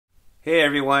Hey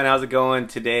everyone, how's it going?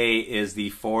 Today is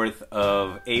the 4th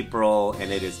of April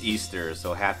and it is Easter,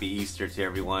 so happy Easter to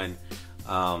everyone.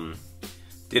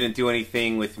 Didn't do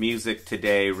anything with music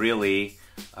today, really.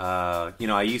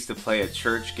 I used to play a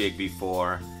church gig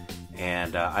before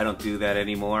and I don't do that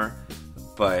anymore.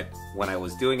 But when I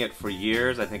was doing it for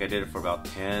years, I think I did it for about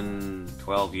 10,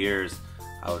 12 years,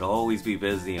 I would always be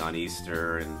busy on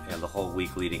Easter and the whole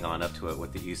week leading on up to it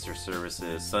with the Easter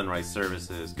services, sunrise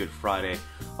services, Good Friday,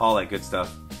 all that good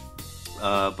stuff.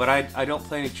 But I don't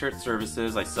play any church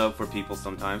services. I sub for people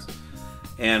sometimes.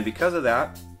 And because of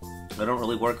that, I don't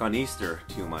really work on Easter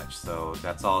too much. So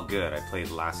that's all good. I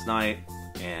played last night.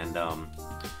 And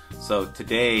so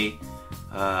today,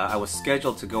 I was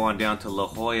scheduled to go on down to La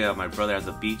Jolla. My brother has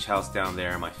a beach house down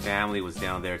there. My family was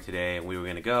down there today and we were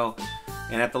going to go.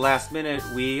 And at the last minute,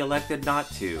 we elected not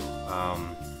to.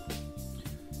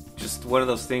 Just one of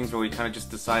those things where we kind of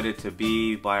just decided to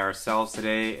be by ourselves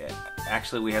today.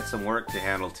 Actually, we had some work to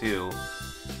handle too.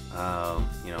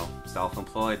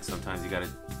 Self-employed. Sometimes you gotta,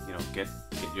 get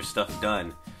your stuff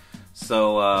done.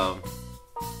 So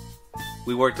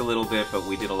we worked a little bit, but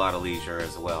we did a lot of leisure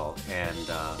as well, and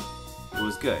it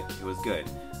was good. It was good.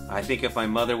 I think if my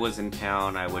mother was in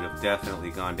town, I would have definitely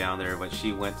gone down there, but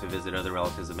she went to visit other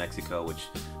relatives in Mexico,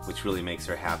 which really makes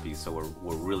her happy, so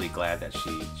we're really glad that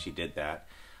she did that.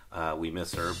 We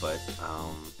miss her, but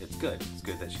it's good. It's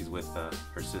good that she's with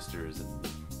her sisters and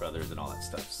brothers and all that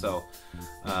stuff. So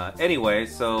anyway,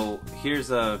 so here's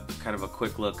a kind of a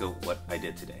quick look at what I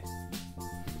did today.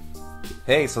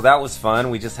 Hey, so that was fun.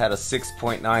 We just had a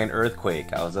 6.9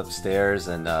 earthquake. I was upstairs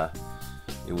and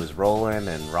it was rolling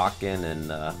and rocking,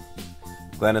 and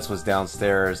Glennis was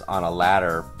downstairs on a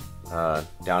ladder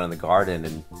down in the garden,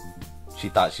 and she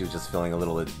thought she was just feeling a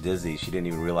little dizzy. She didn't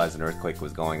even realize an earthquake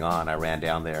was going on. I ran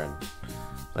down there and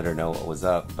let her know what was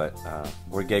up, but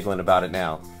we're giggling about it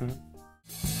now.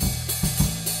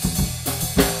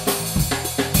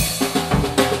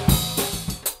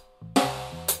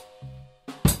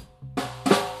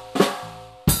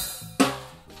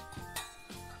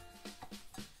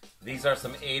 These are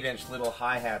some 8-inch little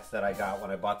hi-hats that I got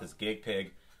when I bought this gig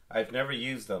pig. I've never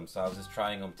used them, so I was just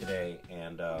trying them today,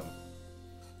 and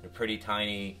they're pretty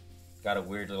tiny, got a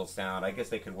weird little sound. I guess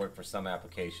they could work for some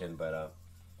application, but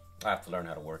I have to learn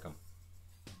how to work them.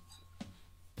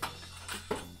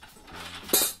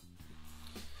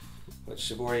 What's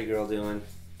Shibori girl doing?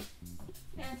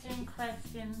 Answering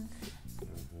questions.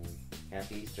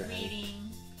 Happy Easter. Reading.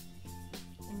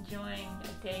 Enjoying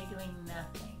a day doing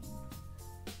nothing.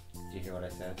 Did you hear what I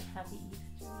said? Happy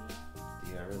Easter.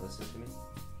 Do you ever listen to me?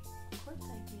 Of course I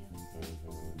do.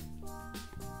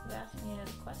 You asked me a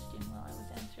question while I was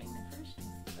answering the first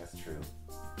one. That's true.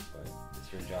 But it's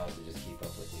your job to just keep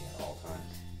up with me at all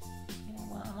times.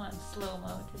 Well, I'm on slow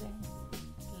mode today.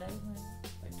 Slow mode.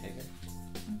 Like Piglet.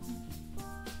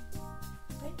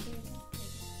 Right here.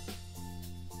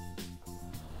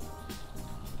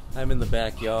 I'm in the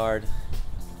backyard.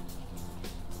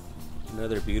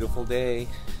 Another beautiful day.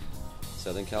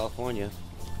 Southern California.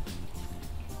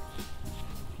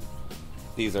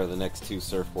 These are the next 2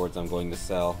 surfboards I'm going to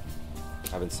sell.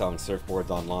 I've been selling surfboards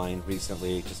online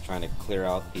recently, just trying to clear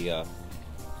out the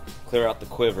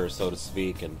quiver, so to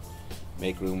speak, and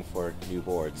make room for new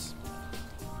boards.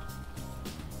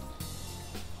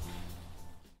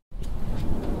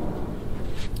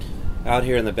 Out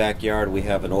here in the backyard, we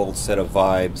have an old set of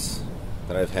vibes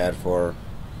that I've had for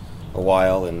a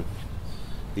while, and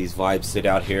these vibes sit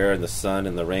out here in the sun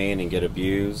and the rain and get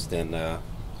abused, and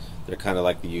they're kind of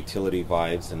like the utility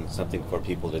vibes and something for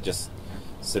people to just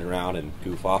sit around and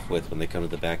goof off with when they come to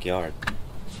the backyard.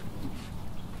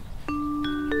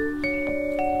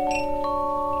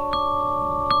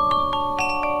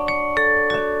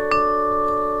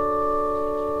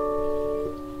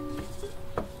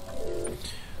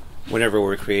 Whenever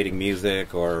we're creating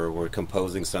music or we're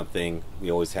composing something, we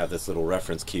always have this little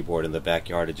reference keyboard in the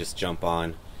backyard to just jump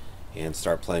on and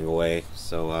start playing away.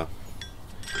 So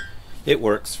it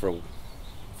works for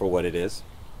what it is.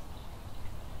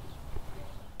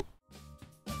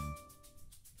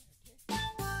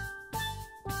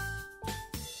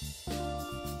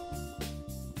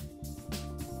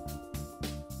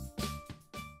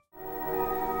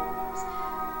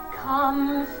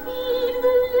 Come feed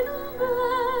the little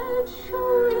bird,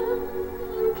 show them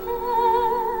you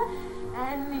care,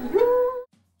 and you.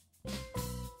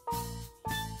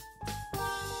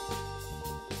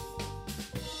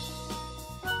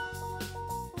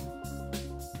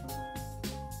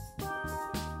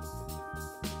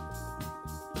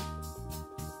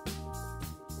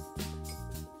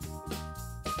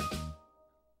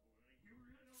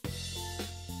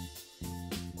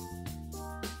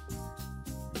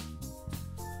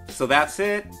 So that's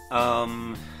it.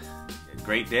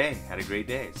 Great day. Had a great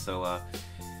day. So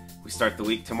we start the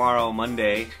week tomorrow,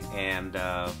 Monday, and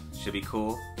should be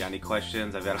cool. Got any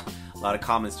questions? I've got a lot of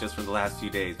comments just from the last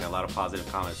few days. Got a lot of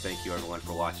positive comments. Thank you everyone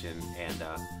for watching. And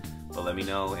but let me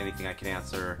know anything I can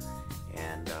answer,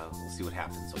 and we'll see what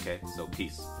happens. Okay. So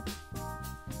peace.